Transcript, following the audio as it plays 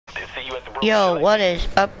Yo, what is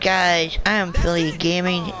up, guys? I am Philly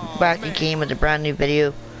Gaming, back again with a brand new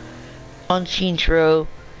video on Saints Row.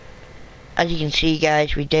 As you can see,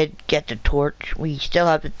 guys, we did get the torch. We still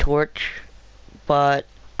have the torch, but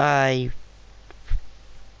I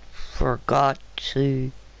forgot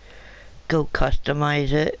to go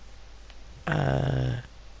customize it. I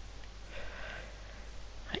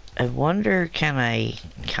wonder, can I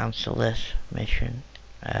cancel this mission?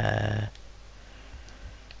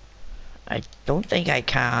 I don't think I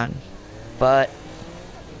can, but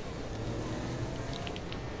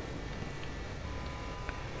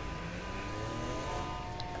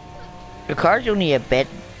the car's only a bit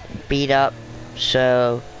beat up,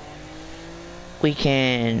 so we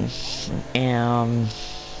can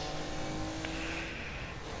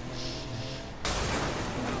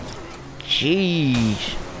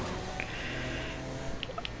jeez.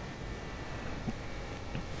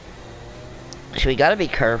 So we gotta be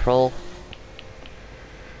careful.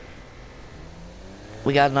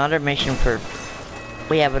 We have another mission for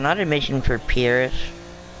Pierce.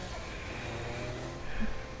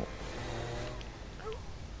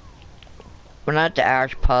 We're not at the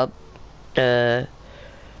Irish pub, the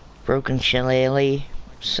Broken Shillelagh,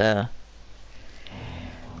 so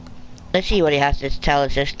let's see what he has to tell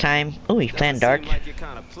us this time. Oh, he's playing darts. Like your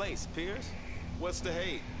kind of place, Pierce. What's the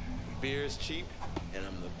hate? Beer's cheap, and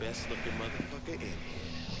I'm the best looking motherfucker in here.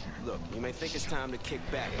 Look, you may think it's time to kick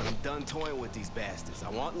back, but I'm done toying with these bastards.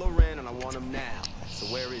 I want Loren and I want him now. So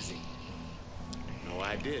where is he? No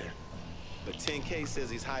idea. But 10K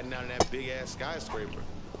says he's hiding out in that big ass skyscraper.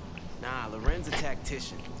 Nah, Loren's a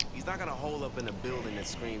tactician. He's not gonna hole up in a building that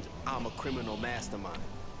screams, I'm a criminal mastermind.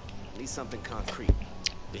 Need something concrete.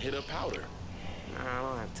 To hit up Powder. Nah, I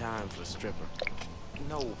don't have time for a stripper.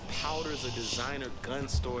 No, Powder's a designer gun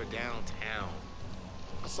store downtown.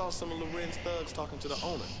 I saw some of Loren's thugs talking to the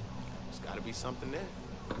owner. There's gotta be something there.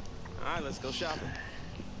 Alright, let's go shopping.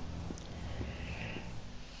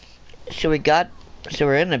 So we're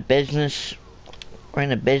in a business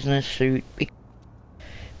suit.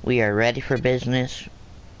 We are ready for business.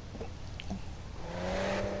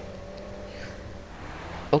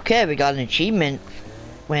 Okay, we got an achievement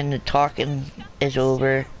when the talking is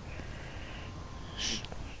over.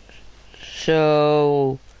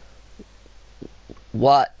 So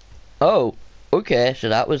what? Oh, okay, so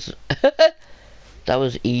that was that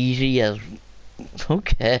was easy as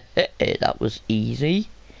okay, that was easy.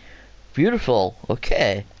 Beautiful.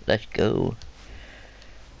 Okay, let's go.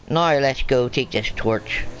 Now let's go take this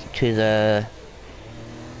torch to the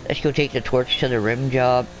rim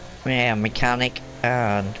job, mechanic,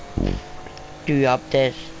 and do up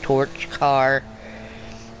this torch car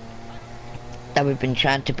that we've been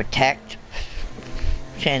trying to protect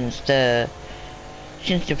since the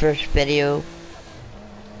first video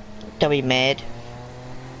that we made.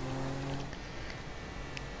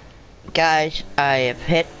 Guys, I have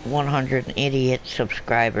hit 188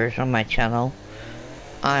 subscribers on my channel.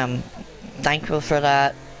 I am thankful for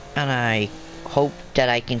that, and I hope that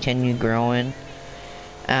I continue growing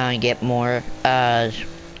and get more as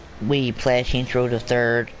we play Saints Row the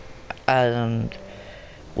 3rd and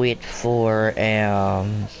wait for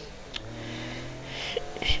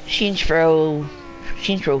Saints Row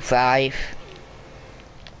 5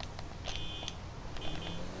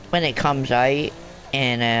 when it comes out,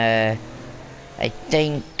 and I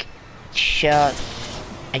think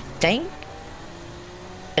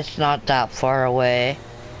it's not that far away. I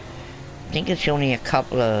think it's only I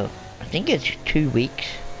think it's 2 weeks.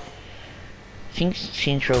 I think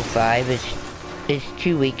Saints Row 5 is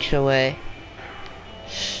 2 weeks away.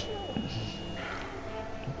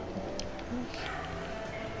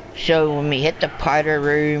 So when we hit the powder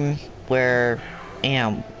room, we're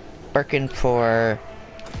doing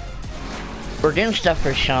stuff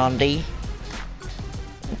for Shaundi.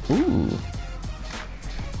 Ooh.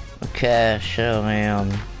 Okay, so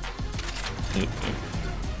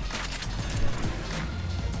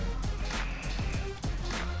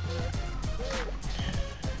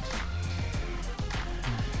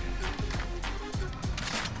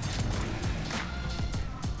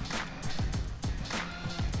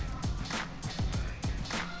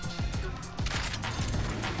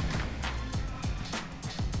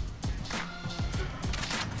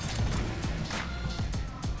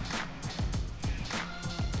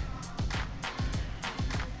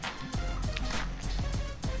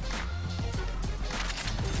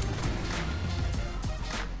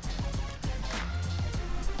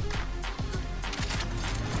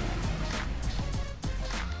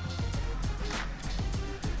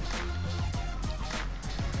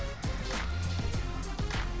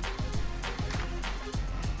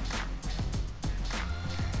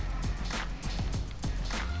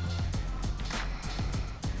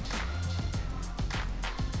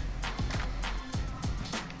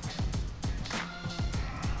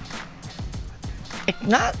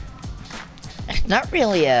not, it's not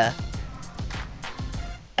really a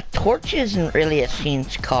torch isn't really a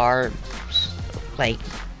change car, like,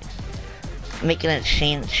 making it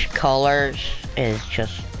change colors is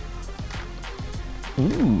just,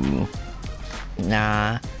 ooh,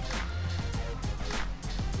 nah.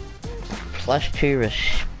 +2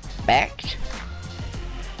 respect.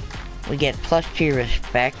 We get +2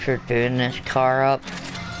 respect for doing this car up.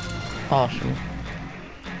 Awesome.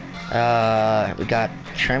 We got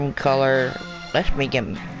trim color. Let's make it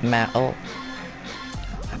metal.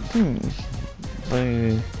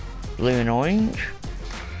 Blue and orange.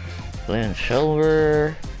 Blue and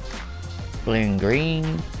silver. Blue and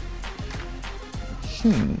green.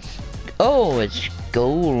 Oh, it's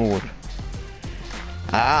gold.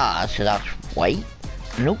 Ah, so that's white.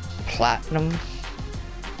 Nope, platinum.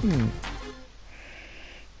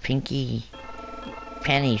 Pinky.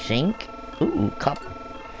 Penny zinc. Ooh, copper.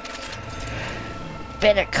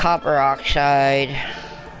 Bit of copper oxide.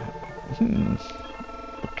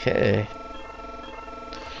 Okay.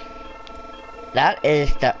 That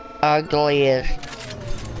is the ugliest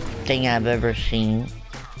thing I've ever seen.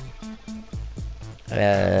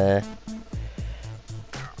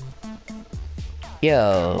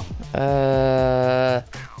 Yo.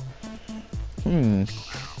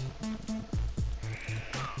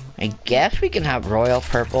 I guess we can have royal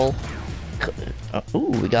purple.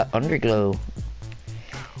 Ooh, we got underglow.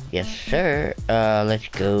 Yes, sir. Let's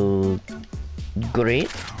go.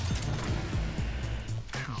 Great.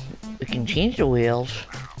 We can change the wheels.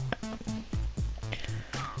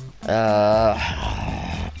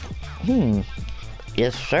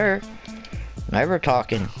 Yes, sir. Now we're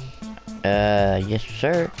talking. Yes,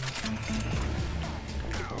 sir.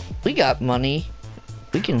 We got money.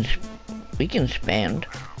 We can spend.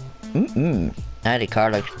 Now the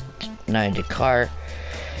car looks.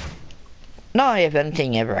 Now if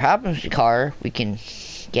anything ever happens to the car, we can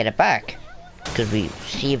get it back. Because we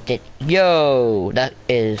saved it. Yo, that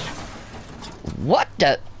is. What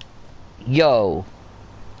the? Yo.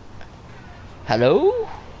 Hello?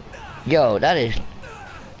 Yo, that is.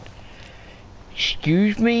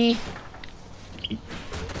 Excuse me?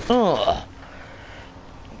 Ugh.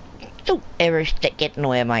 Don't ever get in the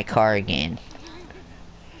way of my car again.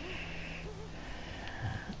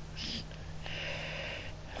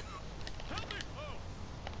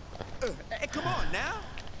 Hey, come on now.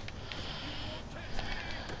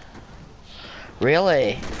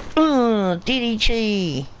 Really?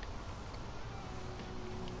 DDT.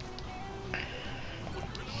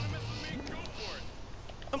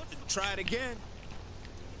 Try it again.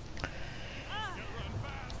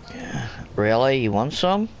 Really? You want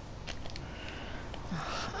some?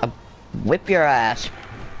 Whip your ass.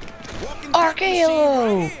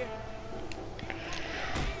 RKO!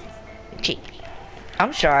 Gee,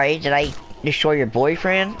 I'm sorry, did I destroy your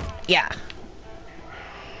boyfriend? Yeah.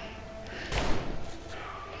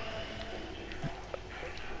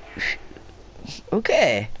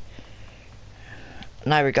 Okay.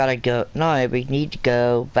 Now we gotta go. No, we need to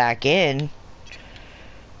go back in.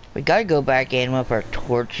 We gotta go back in with our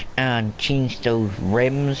torch and change those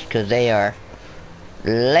rims because they are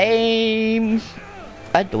lame.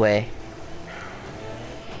 Out the way.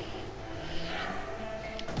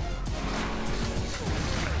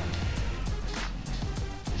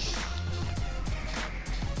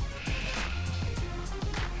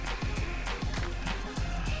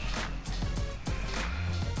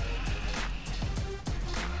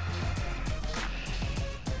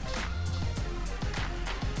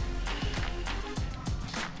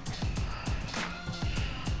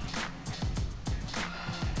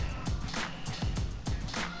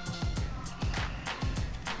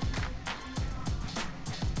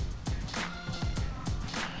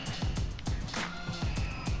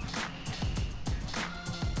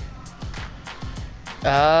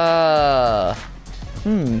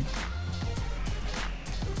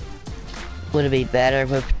 Would it be better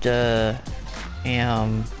with the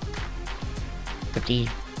with these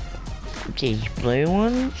blue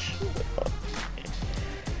ones?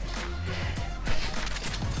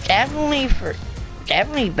 Definitely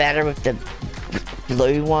better with the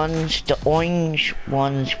blue ones. The orange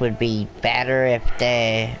ones would be better if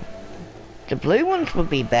the blue ones would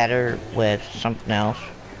be better with something else.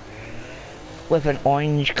 With an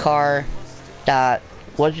orange car that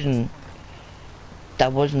wasn't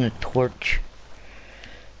a torch.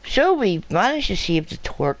 So we managed to save the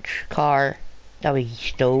torch car that we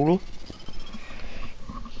stole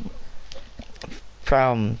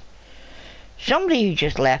from somebody who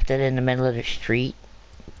just left it in the middle of the street.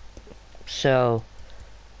 So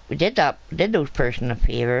We did those person a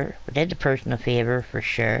favor. We did the person a favor for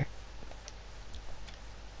sure.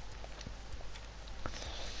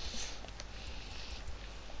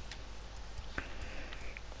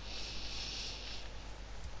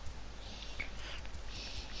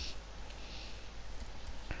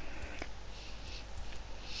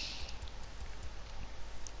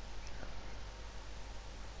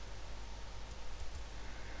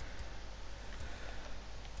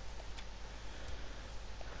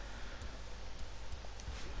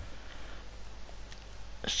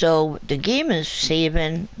 So the game is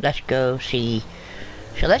saving. Let's go see.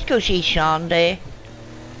 So let's go see Shaundi.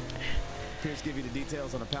 Pierce give you the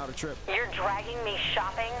details on a powder trip. You're dragging me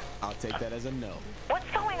shopping? I'll take that as a no. What's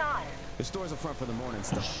going on? The store's up front for the morning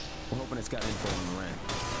stuff. We're hoping it's got info on the rent.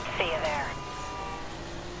 See you there.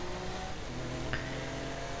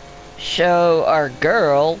 So our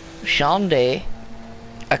girl Shaundi,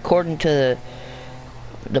 according to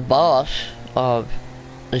the boss of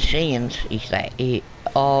the scenes, he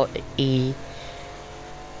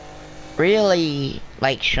really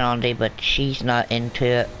likes Shaundi, but she's not into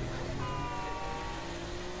it.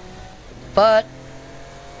 But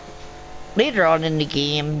later on in the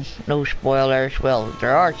game, no spoilers. Well,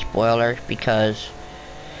 there are spoilers because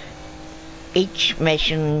each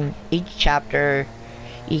mission, each chapter,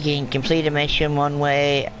 you can complete a mission one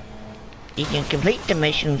way. You can complete the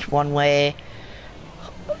missions one way,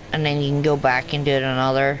 and then you can go back and do it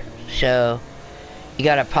another. So you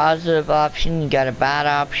got a positive option, you got a bad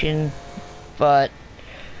option, but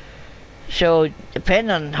so depending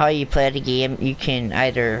on how you play the game, you can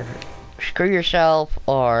either screw yourself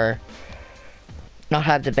or not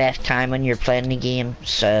have the best time when you're playing the game.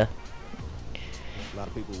 So A lot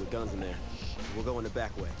of people with guns in there. We'll go in the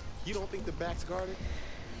back way. You don't think the back's guarded?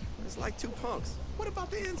 It's like two punks. What about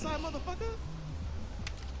the inside, motherfucker?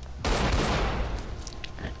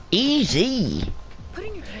 easy. Put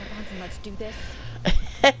in your tampons and let's do this.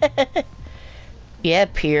 Yeah,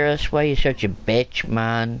 Pierce, why you such a bitch,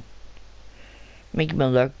 man? Make me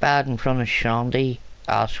look bad in front of Shaundi,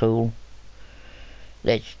 asshole.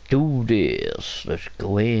 Let's do this. Let's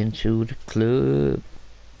go into the club.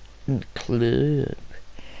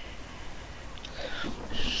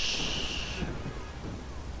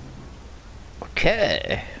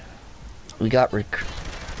 Okay. We got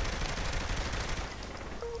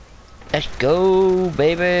Let's go,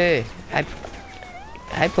 baby.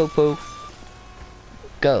 Hi, Popo.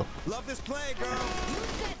 Go. Love this play, girl. You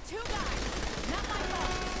said two guys, not my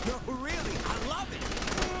fault. No, really, I love it.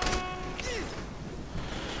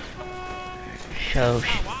 So,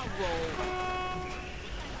 How I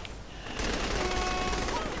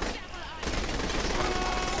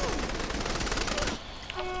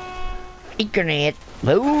roll. grenade.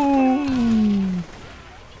 Boom.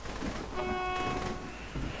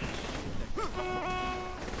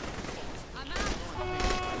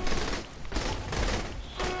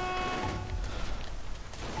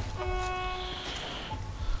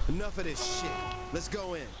 Enough of this shit. Let's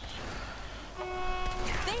go in.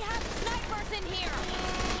 They have snipers in here.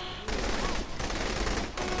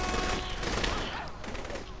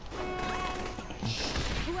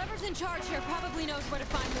 Whoever's in charge here probably knows where to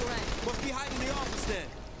find Loren. Must be hiding in the office then.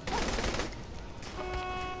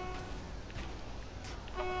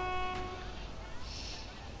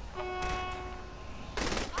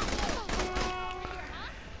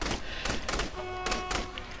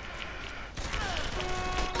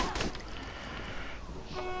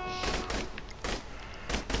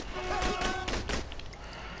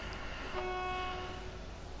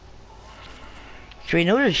 So we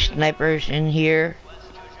know there's snipers in here.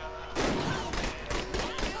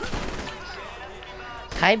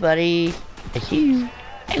 Hi, buddy. I see you.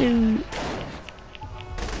 Hello.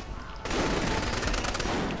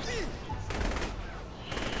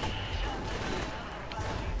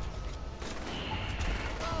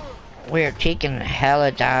 We're taking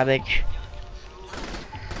hella damage.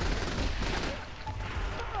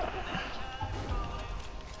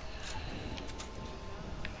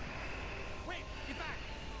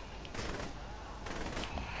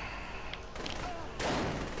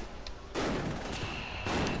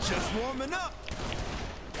 Just warming up.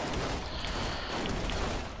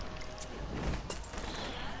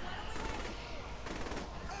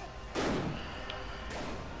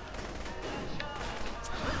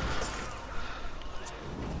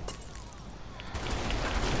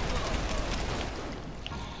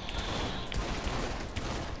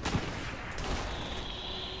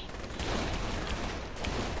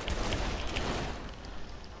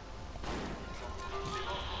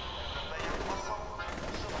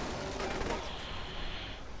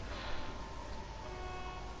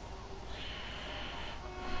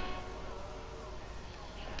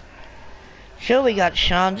 So we got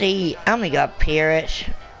Shaundi and we got Pierce.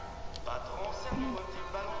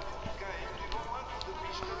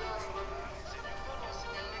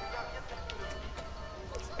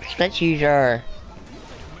 Let's use our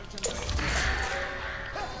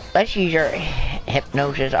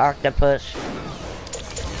hypnosis octopus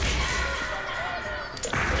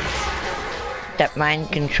that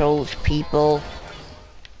mind controls people.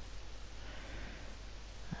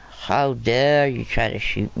 How dare you try to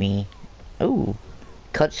shoot me? Oh,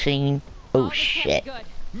 cutscene. Oh shit.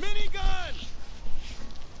 Minigun!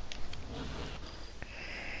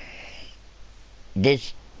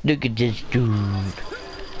 Look at this dude.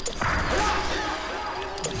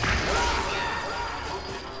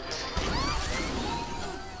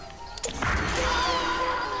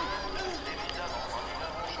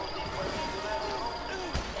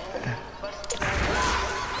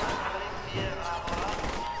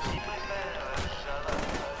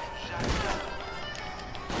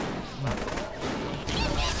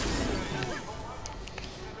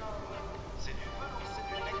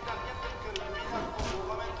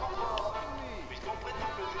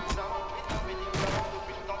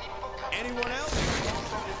 Anyone else?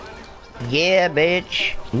 Yeah,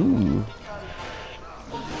 bitch. Ooh.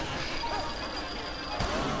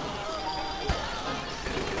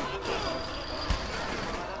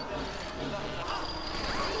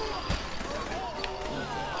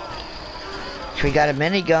 So we got a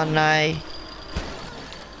minigun now.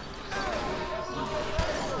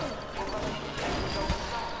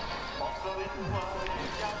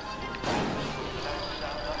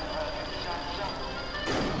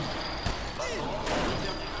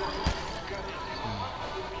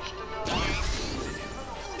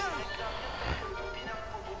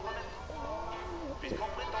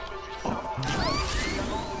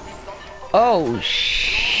 Oh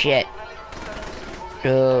shit.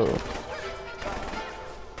 Oh.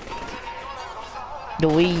 The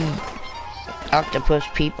wee octopus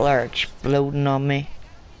people are exploding on me.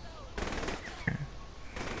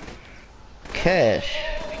 Curse.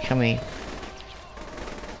 Can we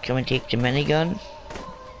take the minigun?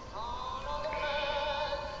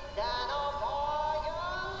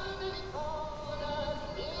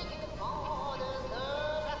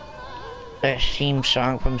 The theme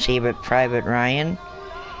song from Save It Private Ryan.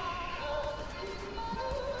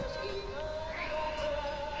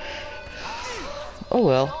 Oh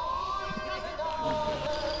well.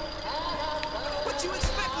 What you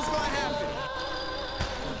expect was gonna happen?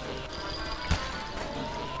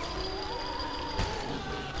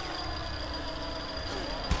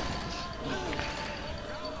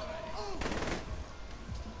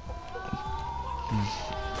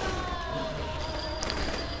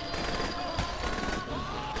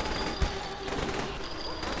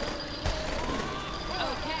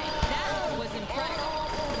 Okay, that was impressive.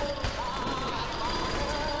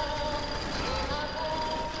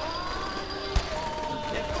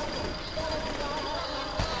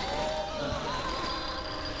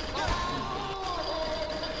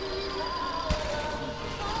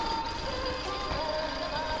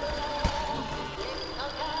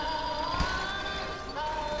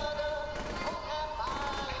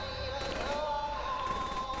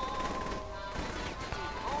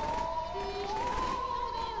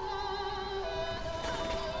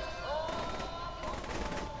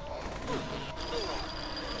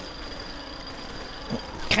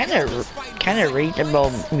 Kind of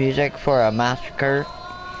reasonable music for a massacre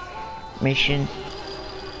mission.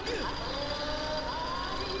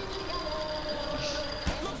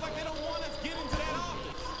 Looks like they don't want us to get into that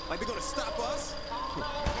office. Like they're gonna stop us?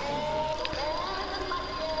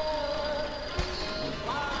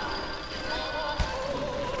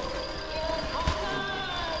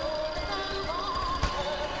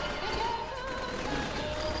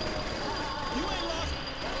 You ain't lost.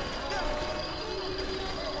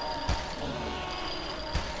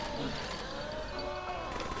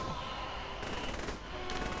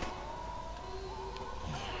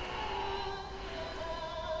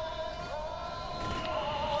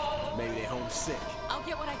 Maybe they're homesick. I'll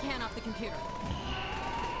get what I can off the computer.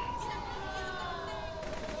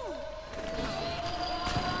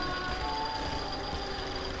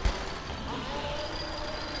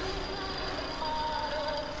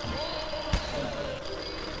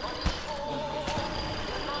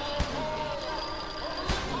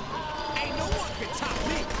 Ain't no one can top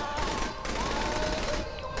me.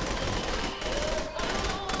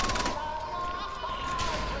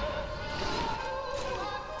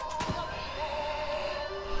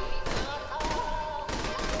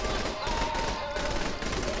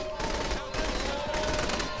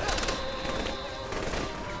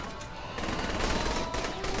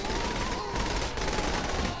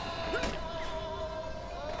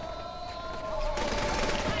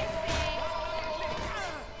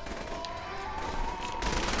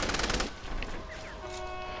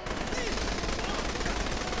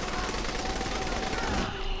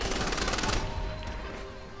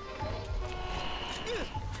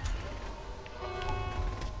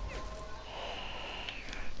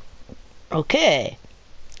 Okay.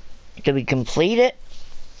 Did we complete it?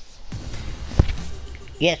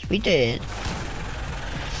 Yes, we did.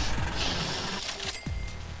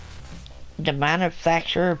 The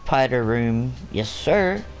manufacturer powder room. Yes,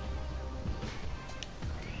 sir.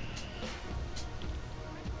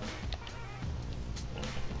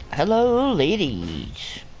 Hello,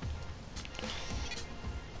 ladies.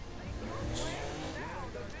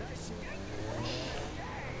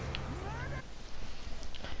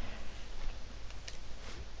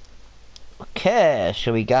 Okay,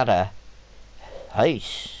 so we got a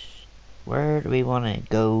house. Where do we want to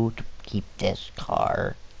go to keep this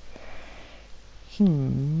car?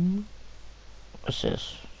 What's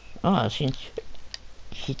this? Oh, it seems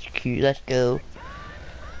cute. Let's go.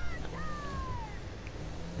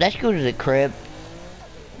 Let's go to the crib.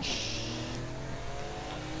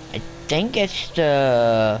 I think it's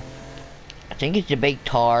the big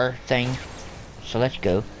tar thing. So let's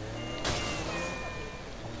go.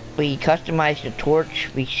 We customized the torch.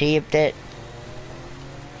 We saved it.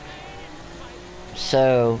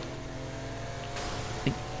 So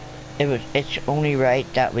it's only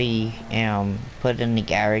right that we put it in the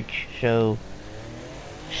garage. So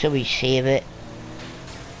we save it.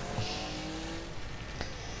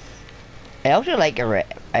 I also like the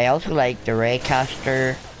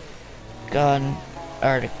Raycaster gun,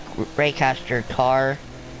 or the Raycaster car.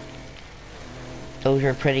 Those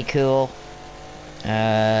are pretty cool.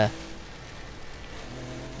 Yeah.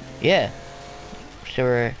 So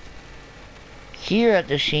we're here at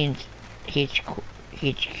the scene HQ.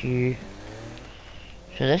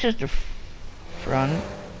 So this is the front.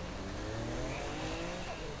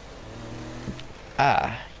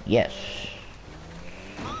 Ah, yes.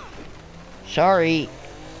 Sorry.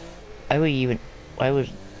 Why were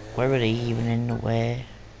they even in the way?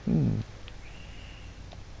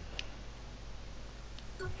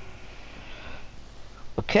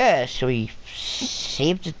 Okay, so we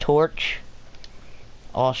saved the torch.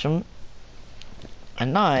 Awesome.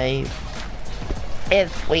 And now,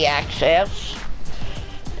 if we access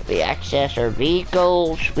our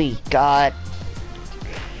vehicles, we got,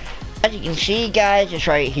 as you can see guys, it's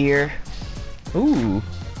right here. Ooh.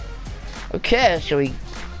 Okay, so we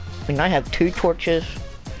now have 2 torches.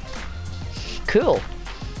 Cool.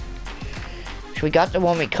 So we got the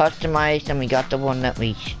one we customized, and we got the one that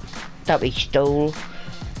we stole,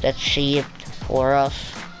 that's saved for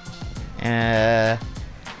us. I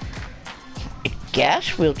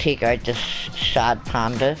guess we'll take out this sad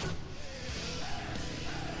panda.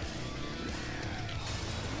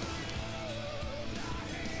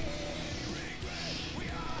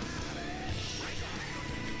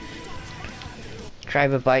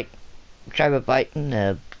 Drive a bite in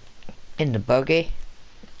the buggy.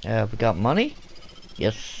 We got money.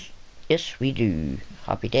 Yes, we do.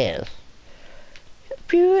 Happy days.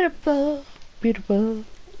 Beautiful, beautiful.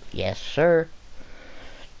 Yes, sir.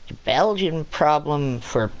 The Belgian problem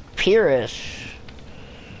for Pyrrhus.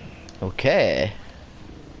 Okay.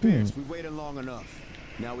 Pierce, we waited long enough.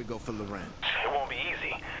 Now we go for Loren. It won't be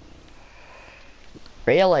easy.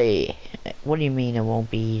 Really? What do you mean it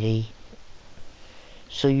won't be easy?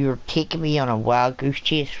 So you're taking me on a wild goose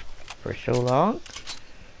chase for so long?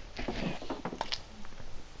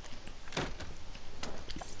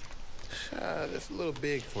 That's a little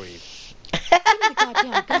big for you. Give me the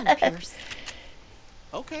goddamn gun, Pierce.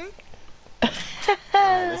 Okay.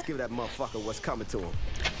 Let's give that motherfucker what's coming to him.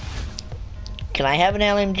 Can I have an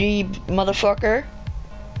LMG, motherfucker?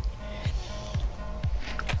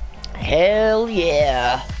 Hell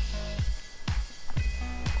yeah.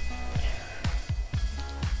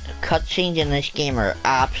 The cutscenes in this game are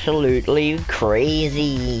absolutely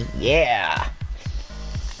crazy. Yeah.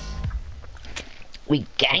 We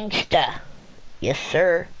gangsta. Yes,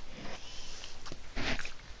 sir.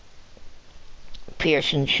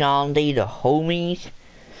 Pierce and Shaundi, the homies.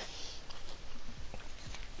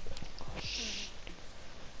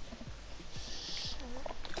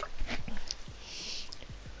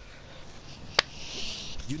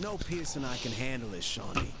 You know Pierce and I can handle this,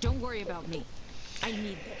 Shaundi. Don't worry about me. I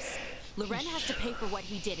need this. Loren has to pay for what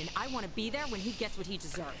he did, and I want to be there when he gets what he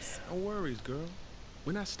deserves. No worries, girl.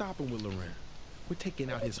 We're not stopping with Loren. We're taking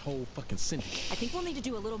out his whole fucking syndicate. I think we'll need to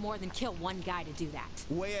do a little more than kill one guy to do that.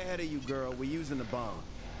 Way ahead of you, girl. We're using the bomb.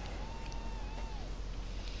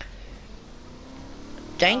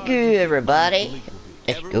 Thank you, everybody.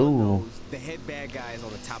 Let's Everyone go. knows the head bad guy is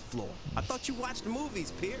on the top floor. I thought you watched the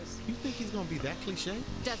movies, Pierce. You think he's gonna be that cliche?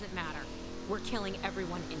 Doesn't matter. We're killing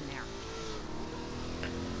everyone in there.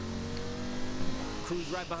 Crew's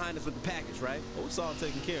right behind us with the package, right? Oh, it's all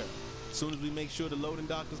taken care of. As soon as we make sure the loading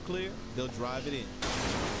dock is clear, they'll drive it in.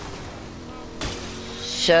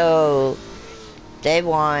 So they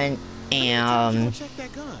want Go check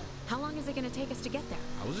that gun. How long is it gonna take us to get there?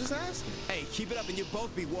 I was just asking. Hey, keep it up and you'll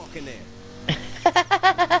both be walking there.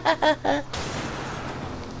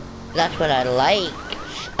 That's what I like.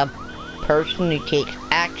 A person who takes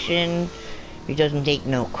action, who doesn't take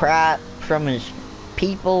no crap from his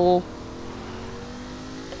people.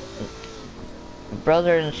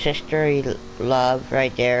 Brother and sister love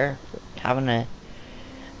right there. Having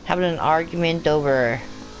an argument over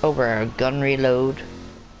a gun reload.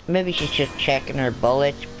 Maybe she's just checking her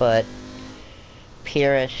bullets, but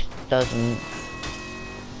Pierce doesn't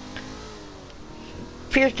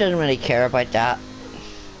really care about that.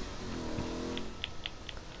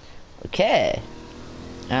 Okay.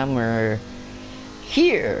 And we're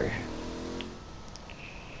here.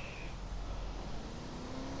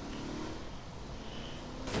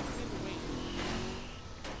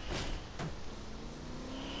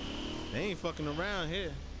 They ain't fucking around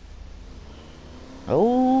here.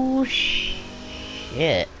 Oh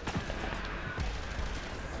shit.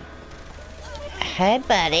 Hey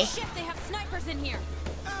buddy. Shit, they have snipers in here.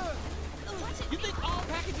 You think all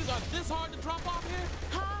packages are this hard to drop off here?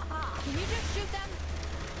 Ha ha. Can you just shoot them?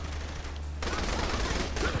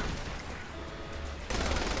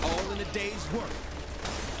 All in a day's work.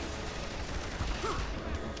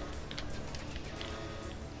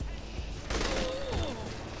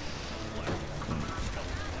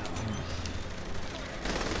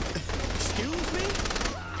 Excuse me?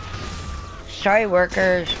 Sorry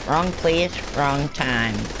workers, wrong place, wrong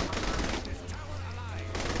time.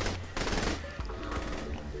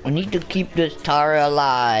 We need to keep this tower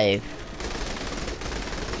alive.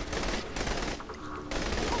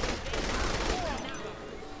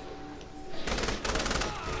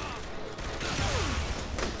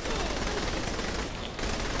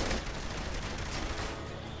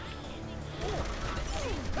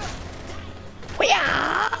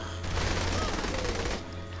 Hoo-yah!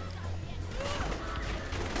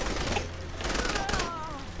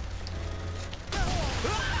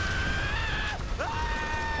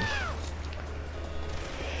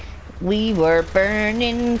 We were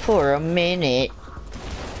burning for a minute.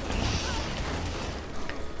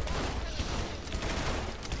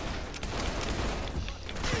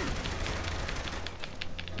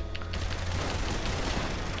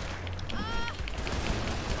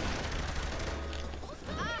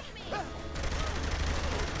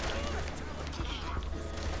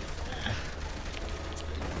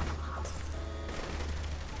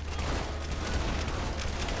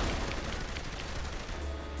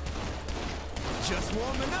 Just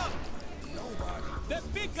warming up. That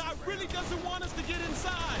big guy really doesn't want us to get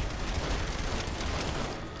inside.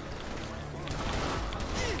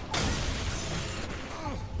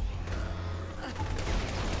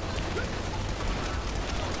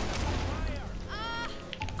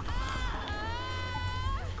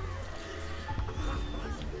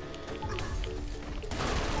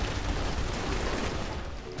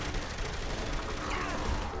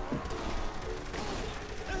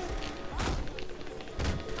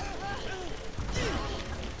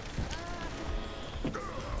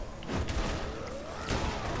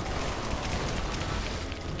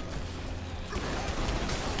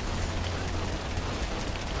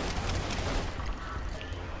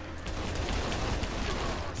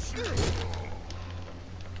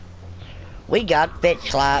 We got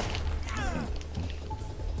bitch slapped.